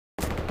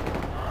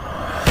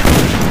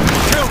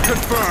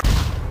confirmed.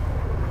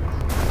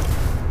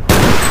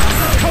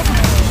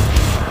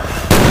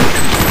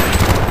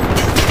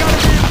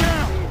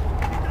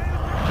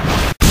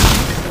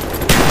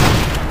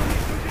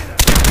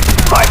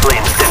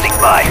 Biplane standing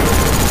by.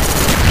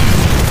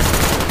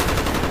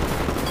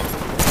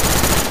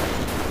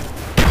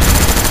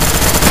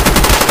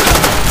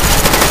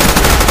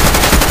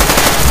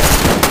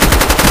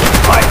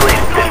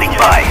 Biplane standing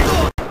by.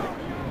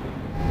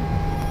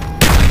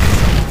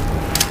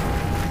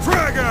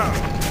 Frag out!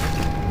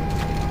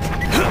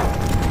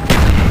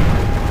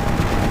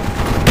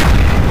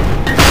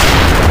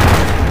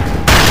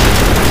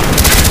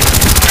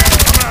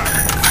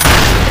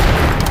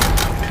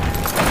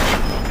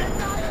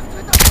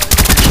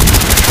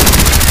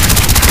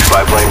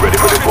 Biplane ready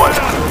for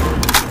deployment.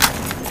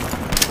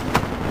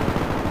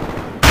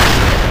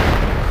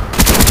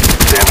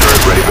 Stand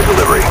turret ready for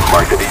delivery.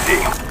 Mark the DC.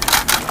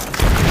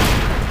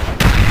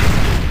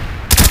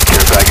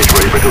 Care package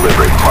ready for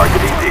delivery. Mark the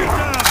DC.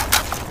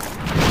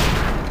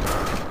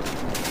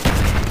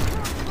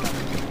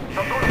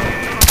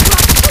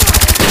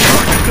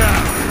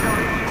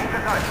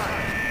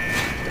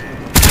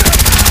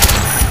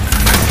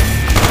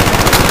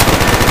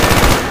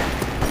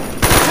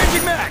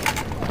 Changing back!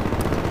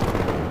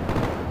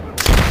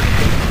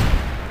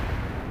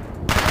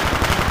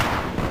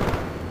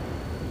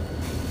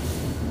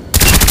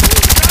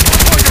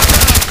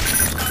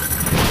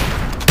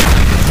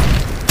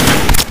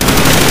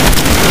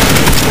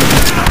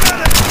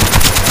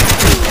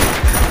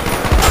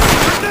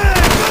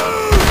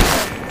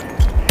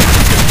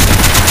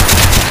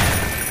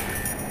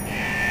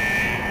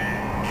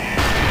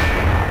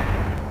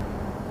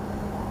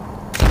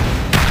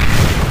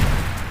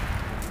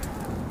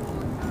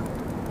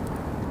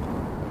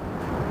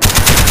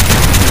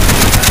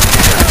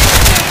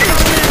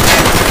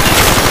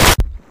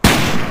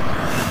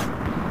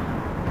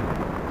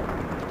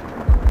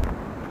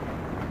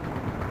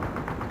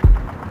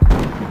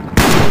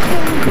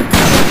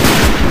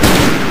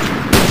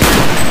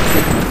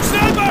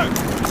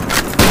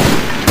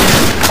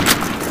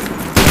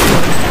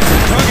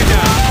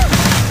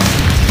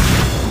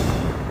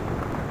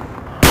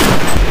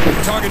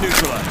 Target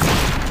neutralized.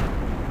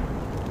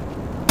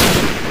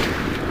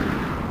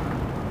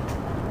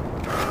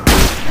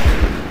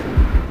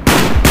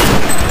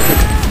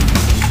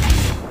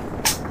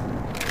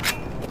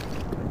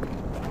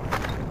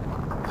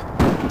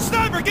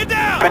 Sniper, get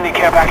down! Friendly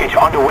care package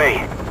on the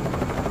way.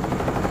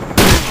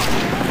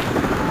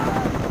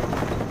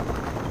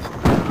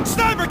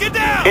 Sniper, get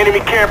down! Enemy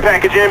care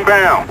package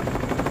inbound.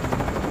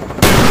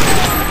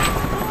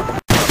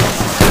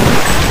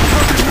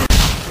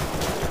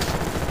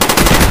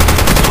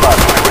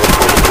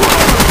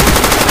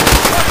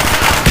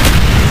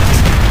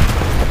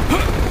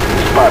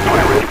 Spy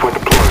plane ready for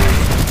deployment.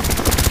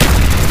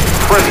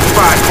 Friendly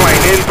spy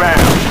plane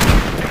inbound.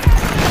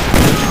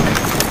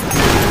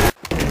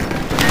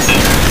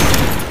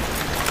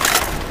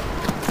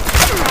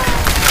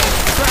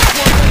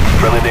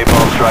 Friendly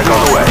napalm strike on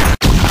the way.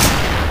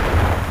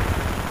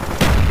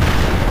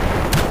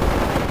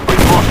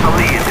 We've lost the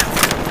lead.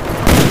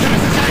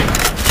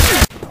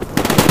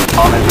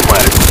 On as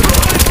planted.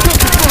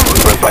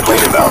 Front spy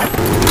plane inbound.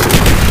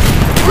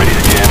 Ready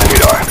to jam and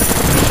radar.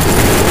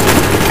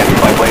 Enemy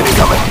spy plane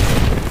incoming.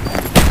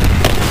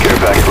 Care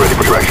package ready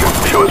for direction.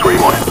 Show us where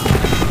you want it.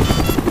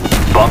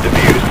 Bomb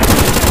defused.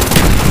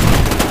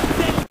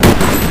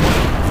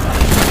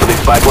 Friendly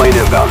spy plane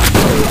inbound.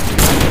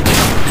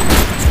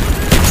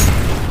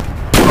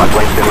 Spy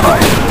plane standing by.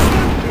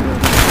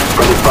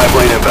 Friendly spy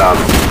plane inbound.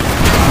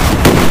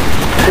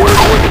 Order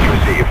coordinates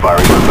received.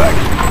 Firing on back.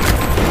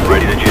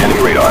 Ready to jam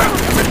and radar.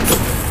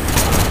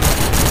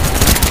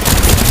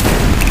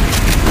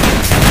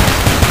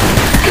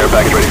 Care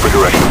package ready for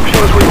direction.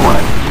 Show us where you want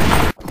it.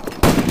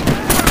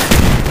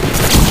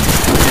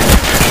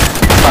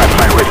 Spy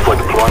plane ready for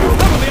deployment.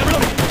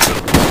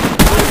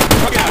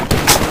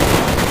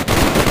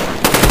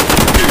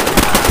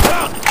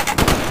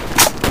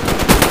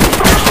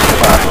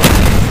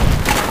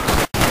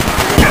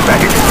 Care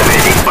package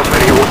ready. What's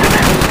ready to order?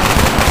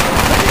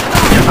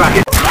 Care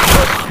package.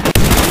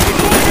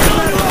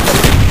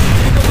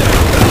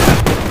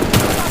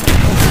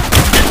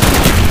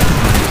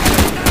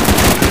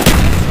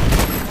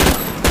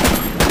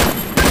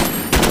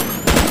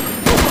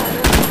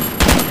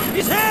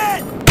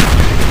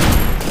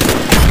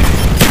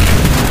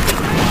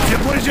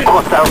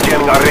 Hostiles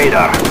jamming our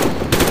radar.